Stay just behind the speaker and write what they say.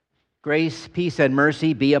Grace, peace, and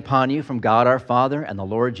mercy be upon you from God our Father and the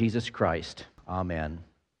Lord Jesus Christ. Amen.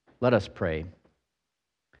 Let us pray.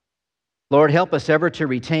 Lord, help us ever to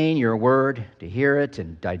retain your word, to hear it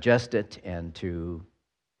and digest it, and to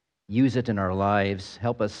use it in our lives.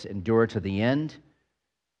 Help us endure to the end.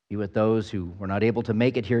 Be with those who were not able to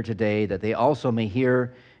make it here today, that they also may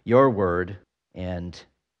hear your word and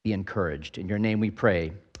be encouraged. In your name we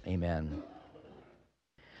pray. Amen.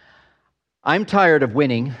 I'm tired of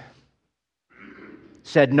winning,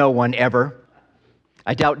 said no one ever.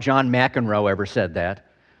 I doubt John McEnroe ever said that,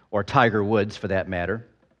 or Tiger Woods for that matter.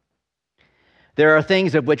 There are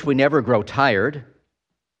things of which we never grow tired.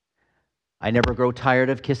 I never grow tired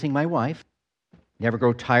of kissing my wife. Never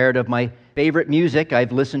grow tired of my favorite music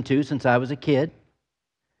I've listened to since I was a kid.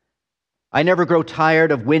 I never grow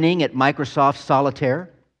tired of winning at Microsoft Solitaire.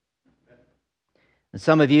 And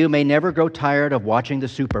some of you may never grow tired of watching the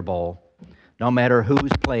Super Bowl, no matter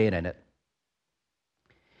who's playing in it.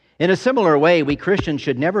 In a similar way, we Christians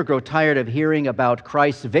should never grow tired of hearing about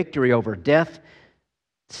Christ's victory over death,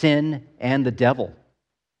 sin, and the devil.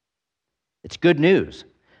 It's good news,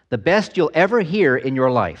 the best you'll ever hear in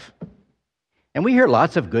your life. And we hear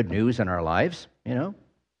lots of good news in our lives,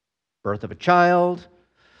 birth of a child,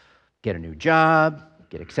 get a new job,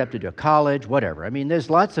 get accepted to a college, whatever. I mean,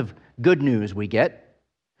 there's lots of good news we get,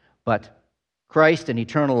 but Christ and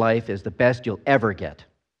eternal life is the best you'll ever get.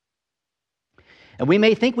 And we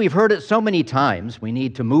may think we've heard it so many times, we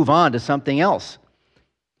need to move on to something else.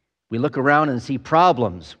 We look around and see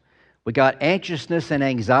problems. We got anxiousness and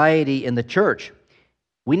anxiety in the church.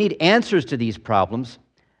 We need answers to these problems,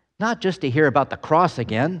 not just to hear about the cross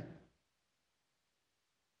again.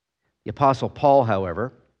 The Apostle Paul,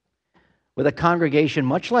 however, with a congregation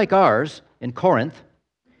much like ours in Corinth,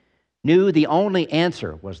 knew the only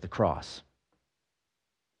answer was the cross.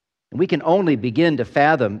 And we can only begin to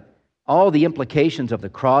fathom all the implications of the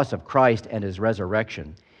cross of Christ and his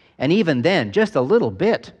resurrection. And even then, just a little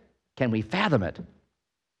bit, can we fathom it?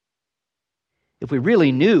 If we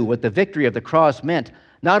really knew what the victory of the cross meant,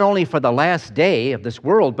 not only for the last day of this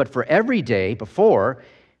world, but for every day before,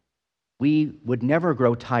 we would never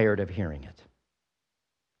grow tired of hearing it.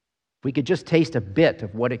 If we could just taste a bit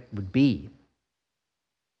of what it would be,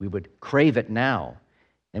 we would crave it now,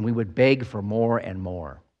 and we would beg for more and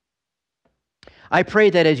more. I pray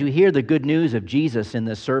that as you hear the good news of Jesus in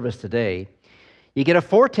this service today, you get a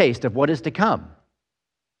foretaste of what is to come.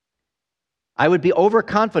 I would be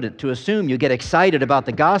overconfident to assume you get excited about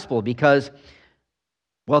the gospel because,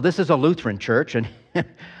 well, this is a Lutheran church, and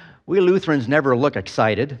we Lutherans never look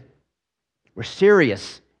excited. We're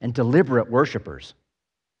serious and deliberate worshipers.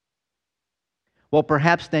 Well,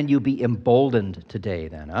 perhaps then you be emboldened today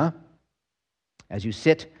then, huh? As you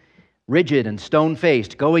sit rigid and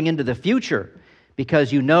stone-faced, going into the future,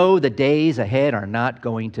 because you know the days ahead are not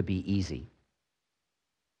going to be easy.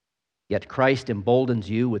 Yet Christ emboldens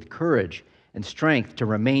you with courage and strength to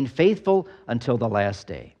remain faithful until the last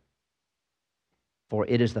day. For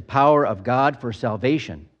it is the power of God for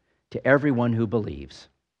salvation to everyone who believes.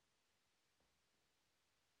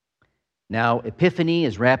 Now, Epiphany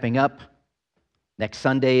is wrapping up. Next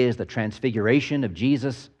Sunday is the Transfiguration of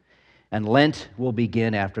Jesus, and Lent will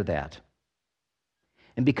begin after that.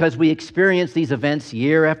 And because we experience these events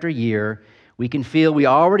year after year, we can feel we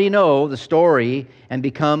already know the story and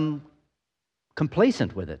become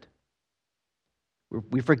complacent with it.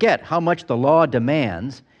 We forget how much the law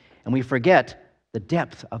demands, and we forget the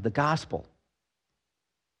depth of the gospel.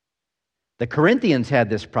 The Corinthians had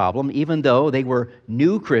this problem, even though they were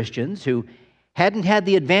new Christians who hadn't had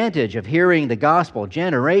the advantage of hearing the gospel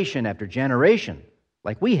generation after generation,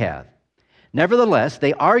 like we have. Nevertheless,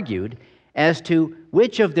 they argued as to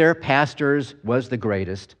which of their pastors was the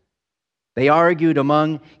greatest. They argued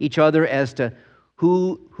among each other as to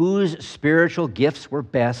whose spiritual gifts were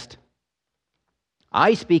best.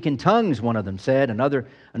 I speak in tongues, one of them said. Another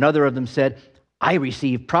of them said, I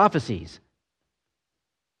receive prophecies.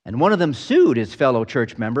 And one of them sued his fellow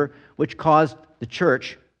church member, which caused the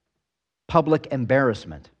church public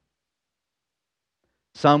embarrassment.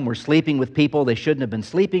 Some were sleeping with people they shouldn't have been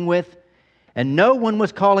sleeping with, and no one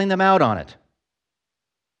was calling them out on it.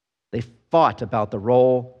 They fought about the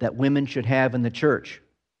role that women should have in the church.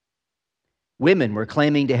 Women were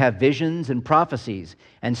claiming to have visions and prophecies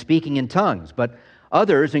and speaking in tongues, but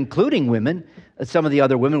others, including women, some of the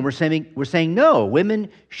other women were saying no, women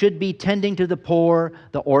should be tending to the poor,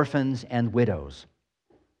 the orphans, and widows.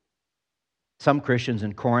 Some Christians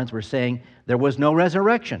in Corinth were saying there was no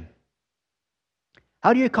resurrection.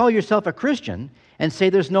 How do you call yourself a Christian and say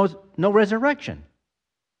there's no resurrection?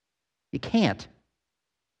 You can't.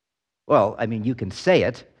 Well, I mean, you can say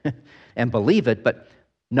it and believe it, but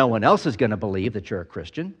no one else is going to believe that you're a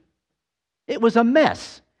Christian. It was a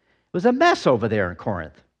mess. It was a mess over there in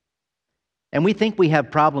Corinth. And we think we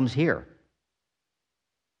have problems here.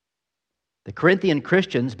 The Corinthian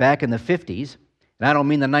Christians back in the 50s, and I don't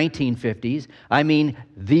mean the 1950s, I mean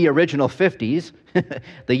the original 50s,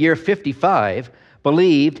 the year 55,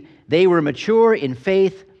 believed they were mature in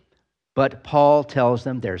faith, but Paul tells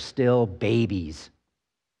them they're still babies.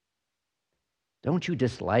 Don't you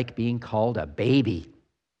dislike being called a baby?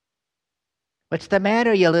 What's the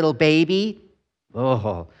matter, you little baby?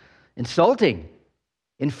 Oh, insulting,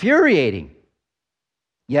 infuriating.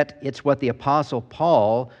 Yet it's what the Apostle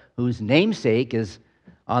Paul, whose namesake is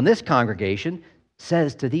on this congregation,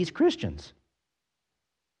 says to these Christians.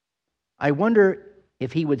 I wonder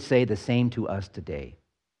if he would say the same to us today.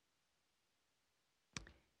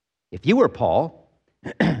 If you were Paul,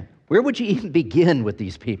 where would you even begin with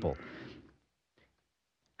these people?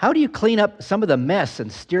 How do you clean up some of the mess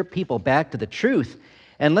and steer people back to the truth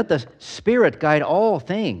and let the Spirit guide all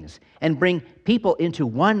things and bring people into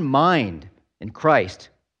one mind in Christ?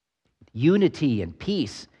 Unity and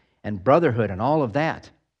peace and brotherhood and all of that.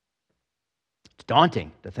 It's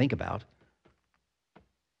daunting to think about.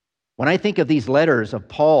 When I think of these letters of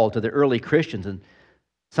Paul to the early Christians and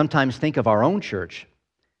sometimes think of our own church,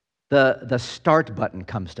 the start button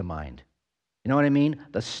comes to mind. You know what I mean?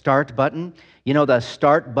 The start button. You know the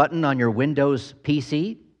start button on your Windows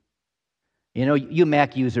PC? You know, you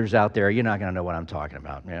Mac users out there, you're not going to know what I'm talking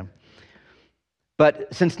about. Yeah?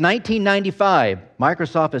 But since 1995,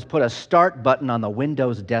 Microsoft has put a start button on the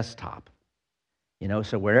Windows desktop. You know,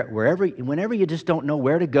 so whenever you just don't know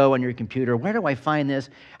where to go on your computer, where do I find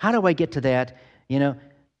this? How do I get to that? You know,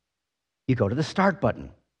 you go to the start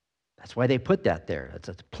button. That's why they put that there. It's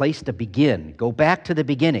a place to begin. Go back to the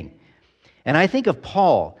beginning. And I think of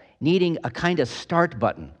Paul needing a kind of start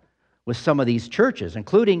button with some of these churches,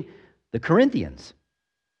 including the Corinthians.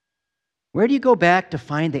 Where do you go back to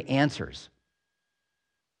find the answers?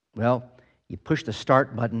 Well, you push the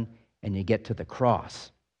start button and you get to the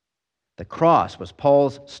cross. The cross was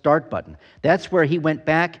Paul's start button. That's where he went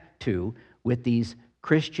back to with these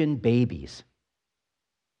Christian babies.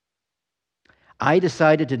 I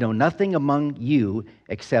decided to know nothing among you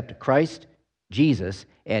except Christ Jesus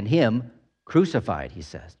and Him crucified, he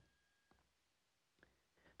says.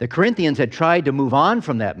 The Corinthians had tried to move on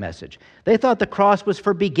from that message. They thought the cross was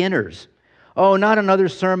for beginners. Oh, not another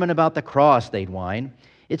sermon about the cross, they'd whine.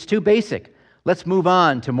 It's too basic. Let's move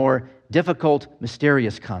on to more difficult,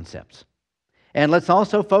 mysterious concepts. And let's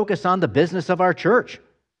also focus on the business of our church.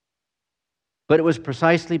 But it was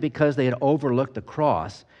precisely because they had overlooked the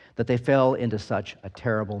cross that they fell into such a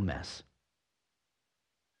terrible mess.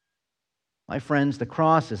 My friends, the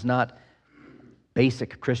cross is not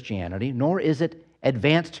basic Christianity, nor is it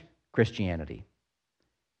advanced Christianity.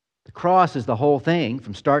 The cross is the whole thing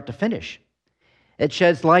from start to finish. It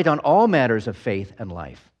sheds light on all matters of faith and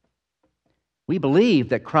life. We believe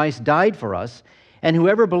that Christ died for us, and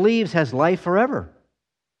whoever believes has life forever.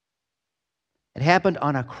 It happened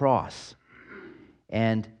on a cross,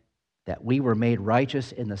 and that we were made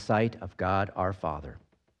righteous in the sight of God our Father.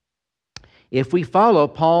 If we follow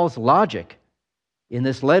Paul's logic in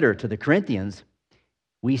this letter to the Corinthians,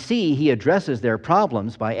 we see he addresses their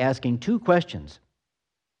problems by asking two questions.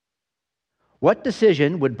 What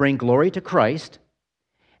decision would bring glory to Christ,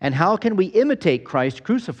 and how can we imitate Christ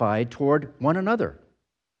crucified toward one another?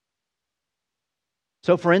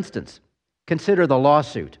 So, for instance, consider the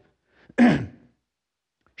lawsuit.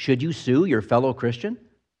 Should you sue your fellow Christian?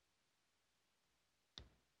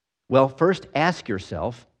 Well, first ask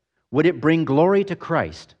yourself, would it bring glory to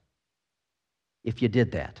Christ if you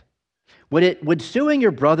did that? Would suing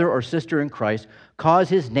your brother or sister in Christ cause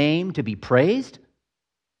his name to be praised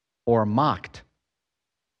or mocked?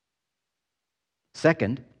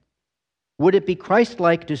 Second, would it be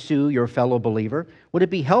Christ-like to sue your fellow believer? Would it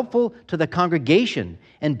be helpful to the congregation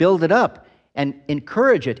and build it up and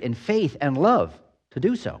encourage it in faith and love to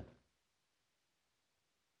do so?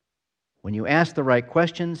 When you ask the right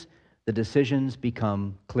questions, the decisions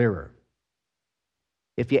become clearer.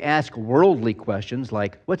 If you ask worldly questions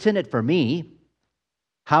like, what's in it for me?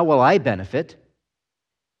 How will I benefit?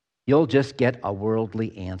 You'll just get a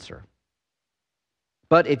worldly answer.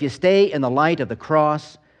 But if you stay in the light of the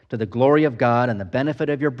cross, to the glory of God and the benefit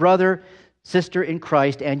of your brother, sister in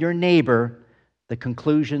Christ, and your neighbor, the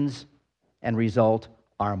conclusions and result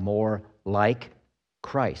are more like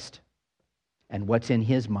Christ and what's in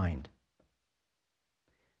His mind.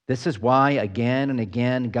 This is why, again and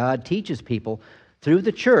again, God teaches people through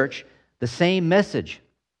the church the same message.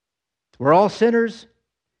 We're all sinners.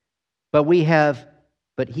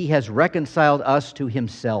 But he has reconciled us to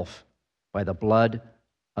himself by the blood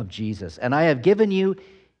of Jesus. And I have given you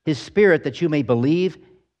his Spirit that you may believe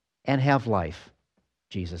and have life,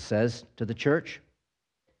 Jesus says to the church.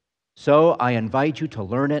 So I invite you to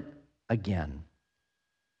learn it again.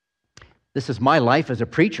 This is my life as a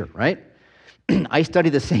preacher, right? I study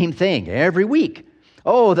the same thing every week.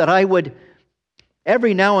 Oh, that I would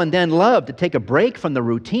every now and then love to take a break from the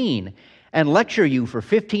routine and lecture you for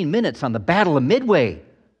 15 minutes on the Battle of Midway,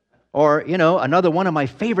 or, another one of my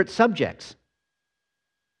favorite subjects.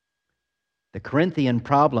 The Corinthian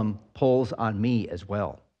problem pulls on me as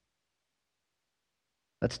well.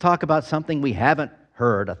 Let's talk about something we haven't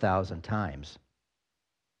heard 1,000 times.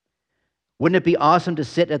 Wouldn't it be awesome to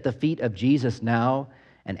sit at the feet of Jesus now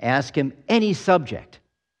and ask him any subject,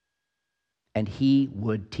 and he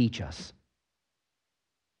would teach us?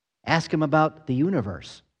 Ask him about the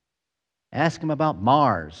universe. Ask him about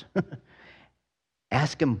Mars.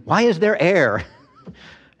 Ask him, why is there air?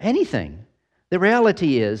 Anything. The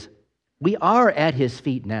reality is, we are at his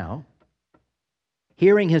feet now,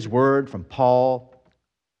 hearing his word from Paul,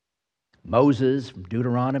 Moses, from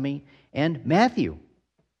Deuteronomy, and Matthew.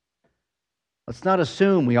 Let's not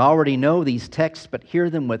assume we already know these texts, but hear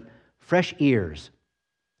them with fresh ears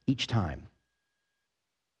each time.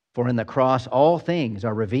 For in the cross, all things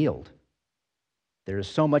are revealed. There is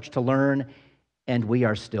so much to learn, and we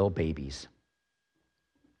are still babies.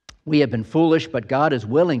 We have been foolish, but God is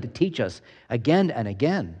willing to teach us again and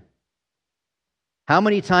again. How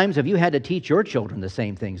many times have you had to teach your children the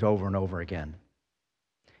same things over and over again?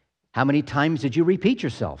 How many times did you repeat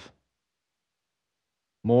yourself?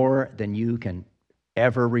 More than you can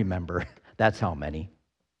ever remember. That's how many.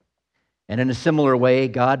 And in a similar way,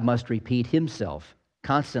 God must repeat himself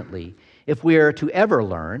constantly if we are to ever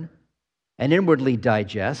learn and inwardly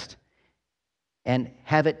digest and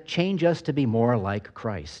have it change us to be more like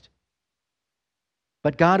Christ.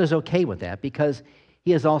 But God is okay with that because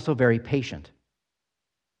he is also very patient.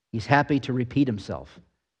 He's happy to repeat himself.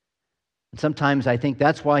 And sometimes I think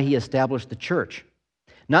that's why he established the church,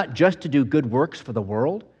 not just to do good works for the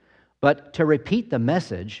world, but to repeat the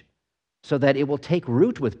message so that it will take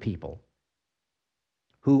root with people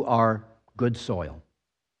who are good soil.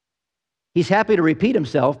 He's happy to repeat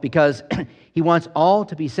himself because he wants all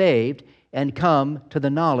to be saved and come to the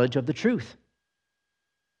knowledge of the truth.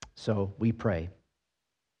 So we pray.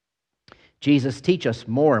 Jesus, teach us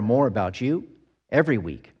more and more about you every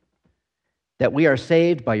week, that we are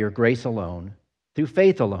saved by your grace alone, through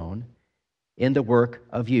faith alone, in the work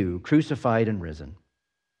of you, crucified and risen.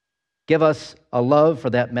 Give us a love for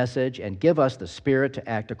that message and give us the Spirit to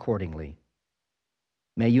act accordingly.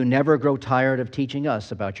 May you never grow tired of teaching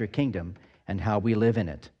us about your kingdom and how we live in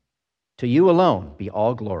it. To you alone be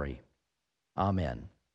all glory. Amen.